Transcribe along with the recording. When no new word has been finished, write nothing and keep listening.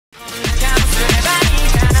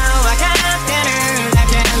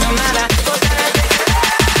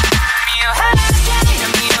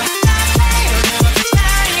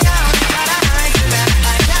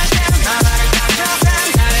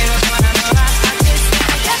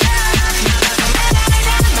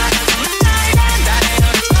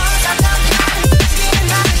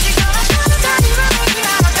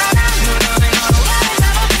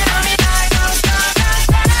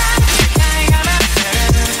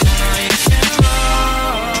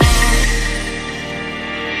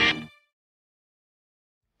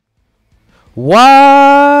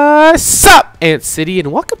What's up, Ant City,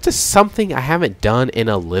 and welcome to something I haven't done in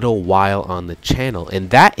a little while on the channel, and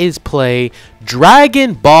that is play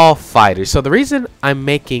Dragon Ball FighterZ. So the reason I'm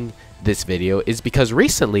making this video is because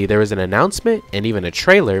recently there was an announcement and even a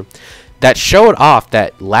trailer that showed off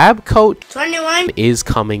that Lab Coat 21 is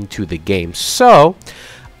coming to the game. So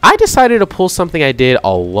I decided to pull something I did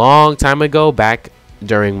a long time ago back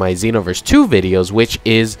during my Xenoverse 2 videos, which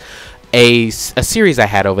is a series I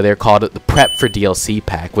had over there called the Prep for DLC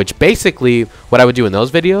pack, which basically what I would do in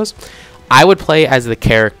those videos, I would play as the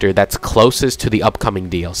character that's closest to the upcoming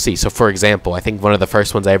DLC. So for example, I think one of the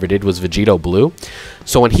first ones I ever did was Vegito Blue.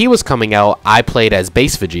 So when he was coming out, I played as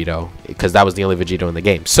base Vegito because that was the only Vegito in the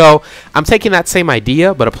game. So I'm taking that same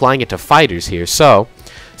idea but applying it to fighters here. So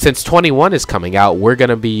since 21 is coming out, we're going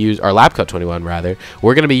to be or Labcoat 21 rather,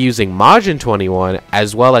 we're going to be using Majin 21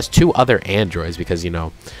 as well as 2 other androids because, you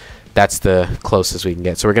know, that's the closest we can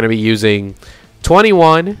get. So we're going to be using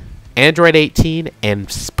 21, Android 18,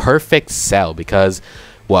 and Perfect Cell because,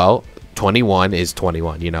 well, 21 is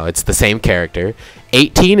 21. You know, it's the same character.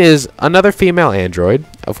 18 is another female android,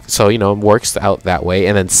 so, you know, it works out that way.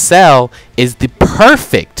 And then Cell is the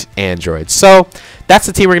perfect android. So that's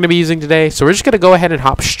the team we're going to be using today. So we're just going to go ahead and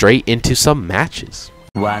hop straight into some matches.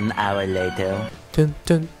 1 hour later. Dun,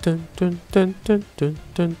 dun, dun, dun, dun, dun, dun,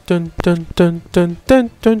 dun, dun, dun, dun, dun,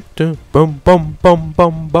 dun, dun, dun. Boom, boom, boom,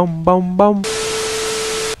 boom, boom, boom, boom.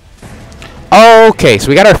 Okay, so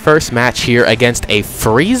we got our first match here against a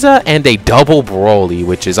Frieza and a double Broly,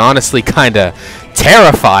 which is honestly kind of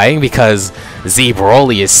terrifying because Z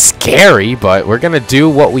Broly is scary, but we're going to do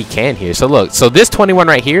what we can here. So look, so this 21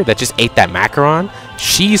 right here that just ate that Macaron,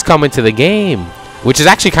 she's coming to the game, which is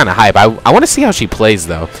actually kind of hype. I want to see how she plays,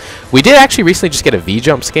 though. We did actually recently just get a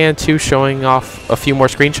V-Jump scan, too, showing off a few more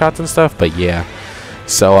screenshots and stuff, but yeah.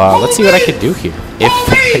 So let's see what I can do here,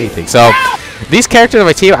 if anything. So these characters on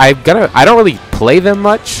my team, I don't really play them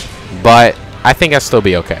much, but I think I'll still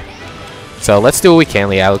be okay. So let's do what we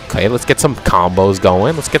can. Yeah, okay, let's get some combos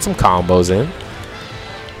going. Let's get some combos in.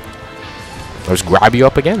 I'll just grab you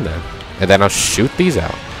up again, then. And then I'll shoot these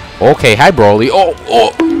out. Okay, hi, Broly. Oh!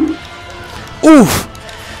 Oof!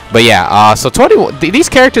 But yeah, so 21. These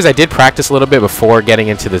characters I did practice a little bit before getting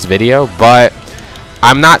into this video, but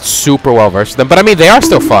I'm not super well versed with them. But I mean, they are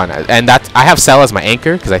still fun, and I have Cell as my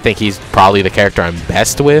anchor because I think he's probably the character I'm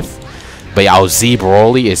best with. But yeah, Z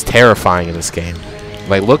Broly is terrifying in this game.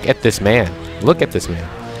 Like, look at this man. Look at this man.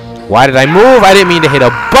 Why did I move? I didn't mean to hit a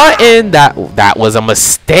button. That was a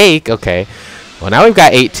mistake. Okay. Well, now we've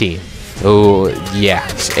got 18. Oh yeah,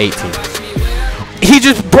 18. He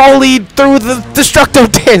just Broly'd through the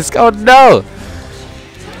destructive disc. Oh no!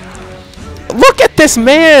 Look at this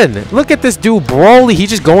man. Look at this dude, Broly.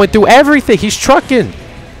 He's just going through everything. He's trucking.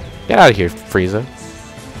 Get out of here, Frieza.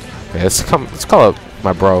 Okay, let's call up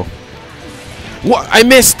my bro. What? I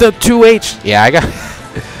missed the 2H. Yeah, I got.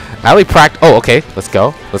 I only practice. Oh, okay. Let's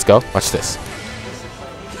go. Let's go. Watch this.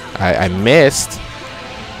 I missed.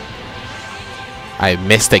 I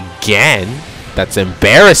missed again. That's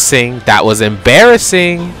embarrassing. That was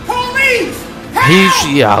embarrassing. Police!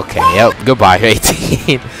 Yeah, okay. Yep. Goodbye,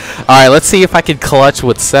 18. All right, let's see if I can clutch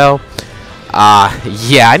with Cell.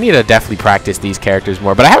 Yeah, I need to definitely practice these characters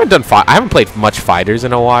more. But I haven't played much fighters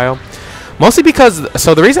in a while. Mostly because,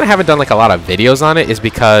 so the reason I haven't done like a lot of videos on it is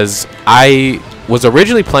because I was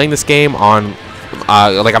originally playing this game on,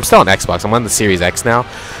 like I'm still on Xbox. I'm on the Series X now.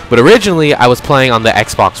 But originally I was playing on the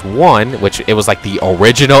Xbox One, which it was like the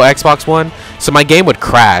original Xbox One. So my game would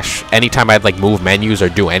crash anytime I'd like move menus or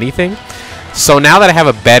do anything. So now that I have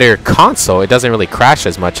a better console, it doesn't really crash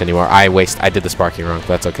as much anymore. I did the sparking wrong, but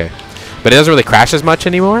that's okay. But it doesn't really crash as much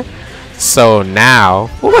anymore. So now,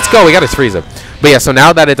 well, let's go. We got his Frieza. But yeah, so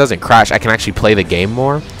now that it doesn't crash, I can actually play the game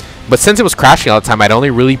more. But since it was crashing all the time, I'd only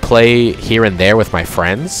really play here and there with my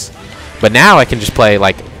friends. But now I can just play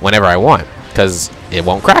like whenever I want because it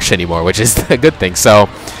won't crash anymore, which is a good thing. So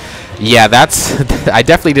yeah, I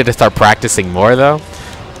definitely need to start practicing more though,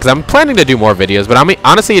 because I'm planning to do more videos. But I mean,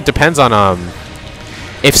 honestly, it depends on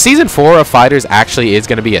if season 4 of FighterZ actually is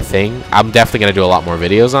going to be a thing. I'm definitely going to do a lot more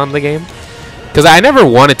videos on the game because I never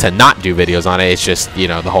wanted to not do videos on it. It's just, you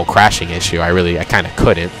know, the whole crashing issue. I kind of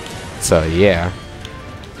couldn't. So yeah.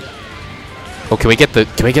 Oh, can we get the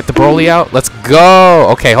Broly out? Let's go.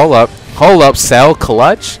 Okay, hold up, Cell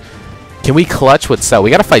clutch. Can we clutch with Cell?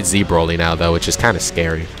 We gotta fight Z Broly now though, which is kind of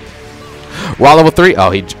scary. Raw level 3.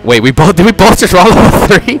 Oh, did we both just raw level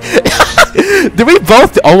 3? Did we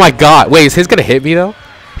both? Oh my god. Wait, is his gonna hit me though?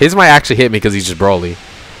 His might actually hit me because he's just Broly.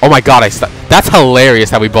 Oh my god, that's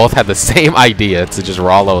hilarious how we both had the same idea to just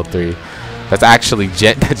raw level 3. That's actually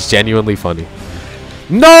that's genuinely funny.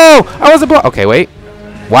 No! I wasn't okay, wait.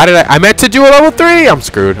 Why did I meant to do a level 3! I'm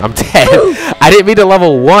screwed. I'm dead. I didn't mean to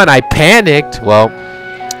level 1. I panicked. Well,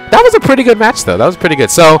 that was a pretty good match, though. That was pretty good.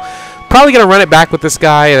 So, probably going to run it back with this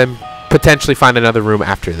guy and then potentially find another room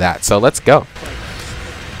after that. So, let's go.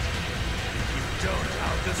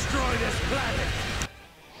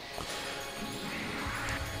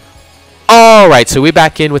 Alright, so we're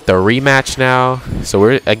back in with the rematch now. So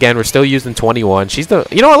we're still using 21. She's the,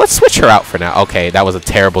 you know what, let's switch her out for now. Okay, that was a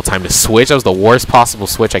terrible time to switch. That was the worst possible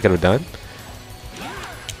switch I could have done.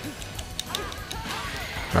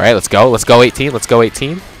 Alright, let's go. Let's go 18. Let's go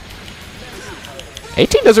 18.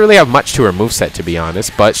 18 doesn't really have much to her moveset, to be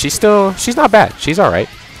honest, but she's not bad. She's alright.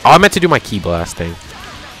 Oh, I meant to do my key blast thing.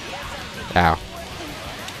 Ow.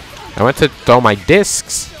 I went to throw my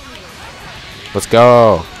discs. Let's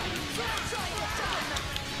go.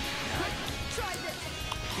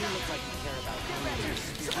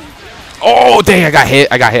 Oh, dang, I got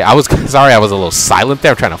hit. I was sorry, I was a little silent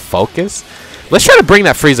there. I'm trying to focus. Let's try to bring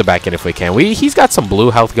that Frieza back in if we can. He's got some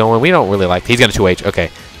blue health going. We don't really like. He's going to 2H.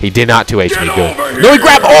 Okay. He did not 2H me. Good. No, he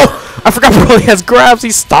grabbed. Oh, I forgot Broly has grabs.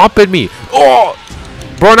 He's stomping me. Oh,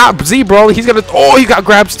 bro, not Z, Broly. He's going to. Oh, he got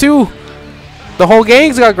grabs too. The whole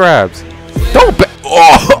gang's got grabs. Don't.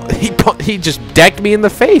 Oh, he just decked me in the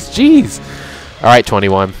face. Jeez. All right,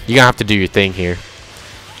 21. You're going to have to do your thing here.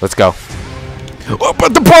 Let's go. Oh,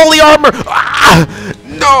 but the Broly armor! Ah,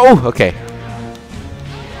 no! Okay.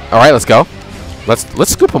 Alright, let's go. Let's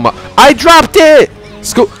scoop him up. I dropped it!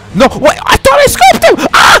 Scoop. No, wait, I thought I scooped him!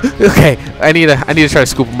 Ah! Okay. I need to try to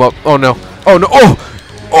scoop him up. Oh no. Oh no.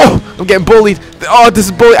 Oh! I'm getting bullied. Oh, this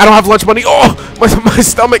is bully. I don't have lunch money. Oh! My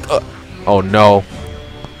stomach. Oh no.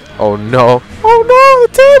 Oh no. Oh no!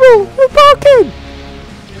 The table! It's broken!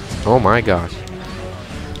 Oh my gosh.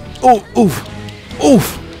 Oh, oof.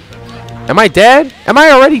 Oof. Am I dead? Am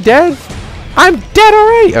I already dead? I'm dead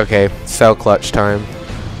already. Okay, cell clutch time.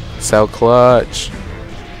 Cell clutch.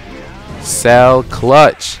 Cell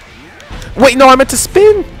clutch. Wait, no, I meant to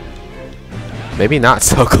spin. Maybe not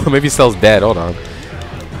Cell clutch. Maybe Cell's dead. Hold on.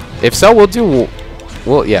 If so,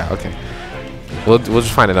 we'll yeah, okay. We'll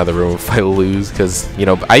just find another room if I lose, because, you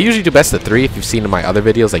know, I usually do best of 3 if you've seen in my other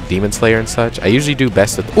videos like Demon Slayer and such. I usually do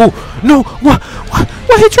best of. Oh, no. What?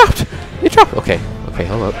 It dropped. It dropped. Okay,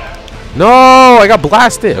 hold up. No, I got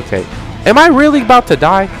blasted. Okay. Am I really about to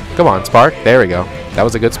die? Come on, Spark. There we go. That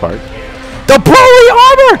was a good Spark. The Broly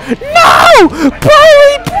armor! No!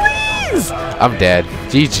 Broly, please! I'm dead.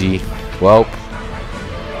 GG. Well.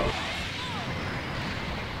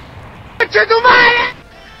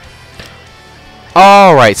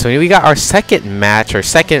 Alright, so we got our second match, or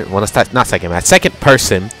second, well, not second match, second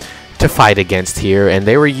person to fight against here. And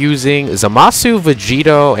they were using Zamasu,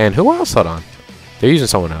 Vegito, and who else? Hold on. They're using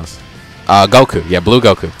someone else. Goku. Yeah, Blue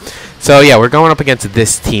Goku. So, yeah, we're going up against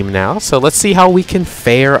this team now. So, let's see how we can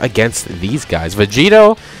fare against these guys.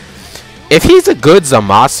 Vegito, if he's a good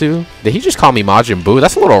Zamasu, did he just call me Majin Buu?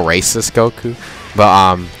 That's a little racist, Goku.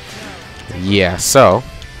 But, yeah, so.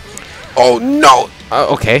 Oh, no.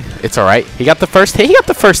 Okay, it's all right. He got the first hit. He got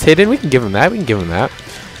the first hit in. We can give him that.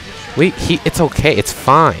 It's okay. It's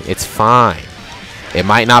fine. It's fine. It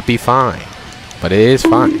might not be fine, but it is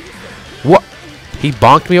fine. What? He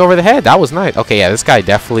bonked me over the head. That was nice. Okay, yeah, this guy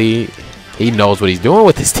definitely, he knows what he's doing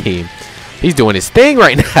with his team. He's doing his thing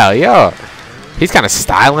right now, yo. He's kind of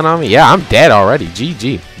styling on me. Yeah, I'm dead already.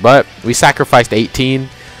 GG. But we sacrificed 18.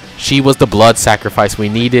 She was the blood sacrifice we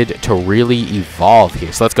needed to really evolve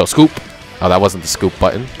here. So let's go. Scoop. Oh, that wasn't the scoop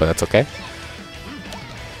button, but that's okay.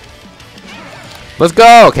 Let's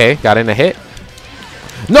go. Okay, got in a hit.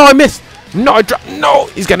 No, I missed. No, I dropped. No,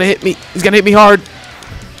 he's going to hit me. He's going to hit me hard.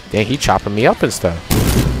 Dang, he chopping me up and stuff.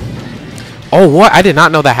 Oh, what? I did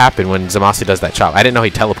not know that happened when Zamasu does that chop. I didn't know he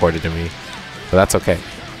teleported to me. But that's okay.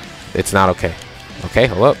 It's not okay. Okay,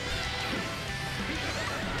 hold up.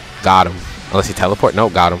 Got him. Unless he teleport. No,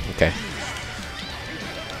 got him. Okay.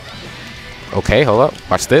 Okay, hold up.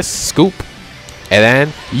 Watch this. Scoop. And then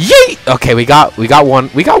yeet! Okay, we got one.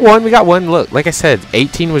 We got one. Look, like I said,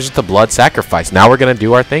 18 was just a blood sacrifice. Now we're gonna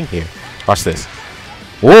do our thing here. Watch this.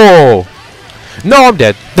 Whoa! No, I'm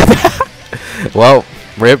dead. Well,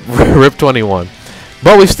 rip 21.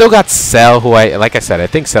 But we've still got Cell, who like I said, I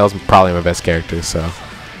think Cell's probably my best character. So,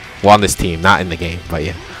 well, on this team, not in the game, but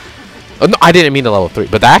yeah. Oh, no, I didn't mean to level 3,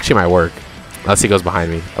 but that actually might work. Unless he goes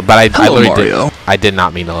behind me. But I did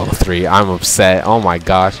not mean to level 3. I'm upset. Oh my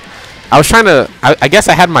gosh. I was trying to. I guess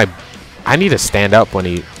I had my. I need to stand up when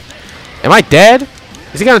he. Am I dead?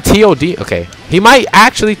 Is he gonna TOD? Okay. He might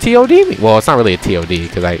actually TOD me. Well, it's not really a TOD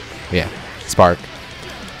because I. Yeah. Spark.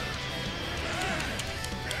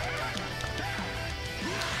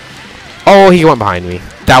 Oh, he went behind me.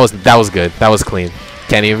 That was good. That was clean.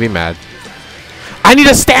 Can't even be mad. I need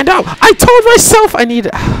to stand up. I told myself I need.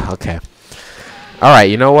 Okay. All right.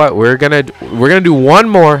 You know what? We're gonna do one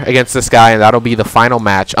more against this guy, and that'll be the final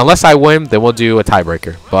match. Unless I win, then we'll do a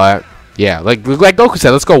tiebreaker. But yeah, like Goku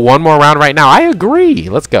said, let's go one more round right now. I agree.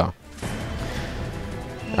 Let's go.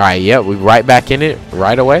 All right. Yeah, we're right back in it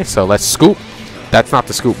right away. So let's scoop. That's not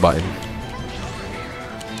the scoop button.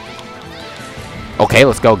 Okay,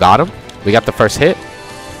 let's go. Got him. We got the first hit.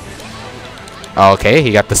 Okay,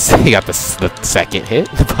 he got the second hit,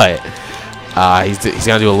 but he's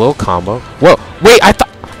gonna do a little combo. Whoa, wait!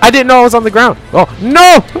 I didn't know I was on the ground. Oh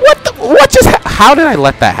no! What just? How did I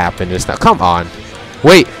let that happen just now? Come on!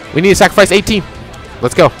 Wait, we need to sacrifice 18.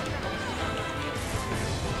 Let's go.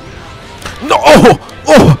 No!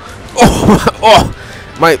 Oh!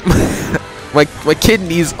 My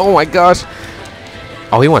kidneys! Oh my gosh!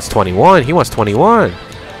 Oh, he wants 21. He wants 21.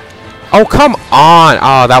 Oh, come on!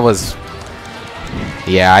 Oh, that was.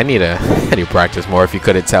 Yeah, I need to practice more if you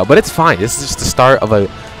couldn't tell, but it's fine. This is just the start of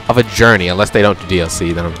a journey. Unless they don't do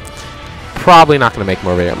DLC, then I'm probably not gonna make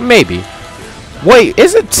more video. Maybe. Wait,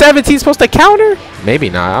 isn't 17 supposed to counter? Maybe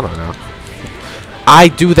not. I don't know. I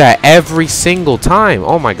do that every single time.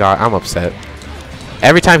 Oh my god, I'm upset.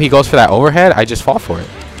 Every time he goes for that overhead, I just fall for it.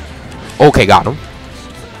 Okay, got him.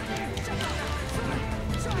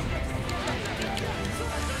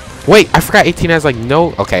 Wait, I forgot 18 has like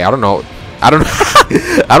no. Okay, I don't know. I don't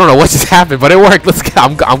know what just happened, but it worked. Let's go.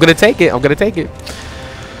 I'm gonna take it. I'm gonna take it.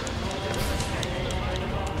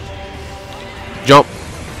 Jump.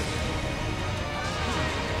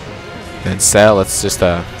 Then Cell. Let's just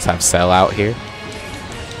let's have Cell out here.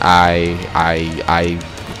 I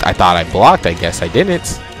thought I blocked. I guess I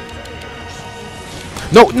didn't.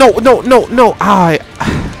 No. I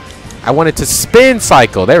wanted to spin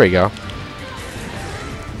cycle. There we go.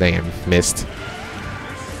 Damn, missed.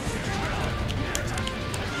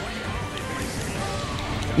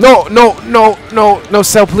 No,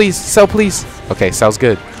 Cell, please. Cell, please. Okay, Cell's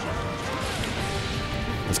good.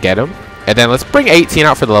 Let's get him. And then let's bring 18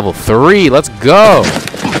 out for the level 3. Let's go.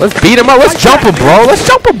 Let's beat him up. Let's jump him, bro. Let's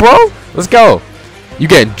jump him, bro. Let's go. You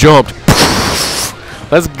getting jumped.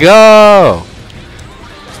 Let's go.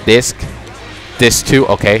 Disc 2.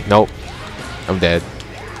 Okay, nope. I'm dead.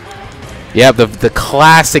 Yeah, the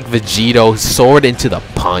classic Vegito sword into the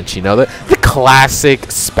punch, you know, the classic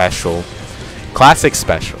special. Classic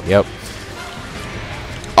special, yep.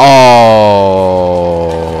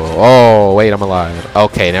 Oh, wait, I'm alive.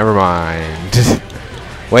 Okay, never mind.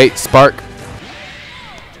 Wait, Spark.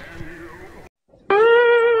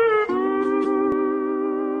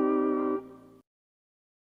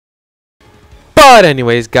 But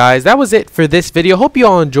anyways, guys, that was it for this video. Hope you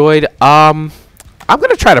all enjoyed. I'm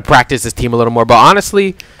gonna try to practice this team a little more, but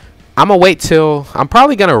honestly, I'm gonna wait till I'm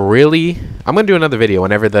probably gonna I'm gonna do another video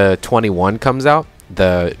whenever the 21 comes out,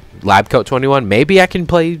 the lab coat 21. Maybe I can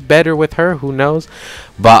play better with her, who knows.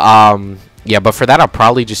 But yeah, but for that I'll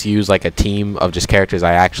probably just use like a team of just characters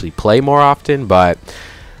I actually play more often. But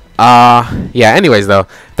yeah, anyways though,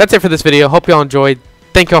 that's it for this video. Hope y'all enjoyed.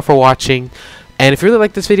 Thank y'all for watching. And if you really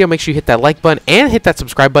like this video, make sure you hit that like button and hit that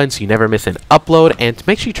subscribe button so you never miss an upload. And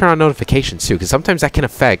make sure you turn on notifications too, because sometimes that can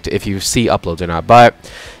affect if you see uploads or not. But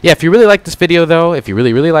yeah, if you really like this video though, if you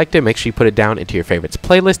really liked it, make sure you put it down into your favorites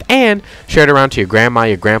playlist and share it around to your grandma,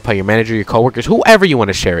 your grandpa, your manager, your coworkers, whoever you want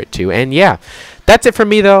to share it to. And yeah, that's it for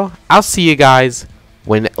me though. I'll see you guys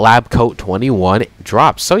when Lab Coat 21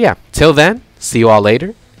 drops. So yeah, till then, see you all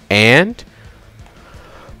later and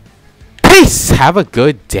peace. Have a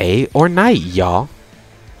good day or night, y'all.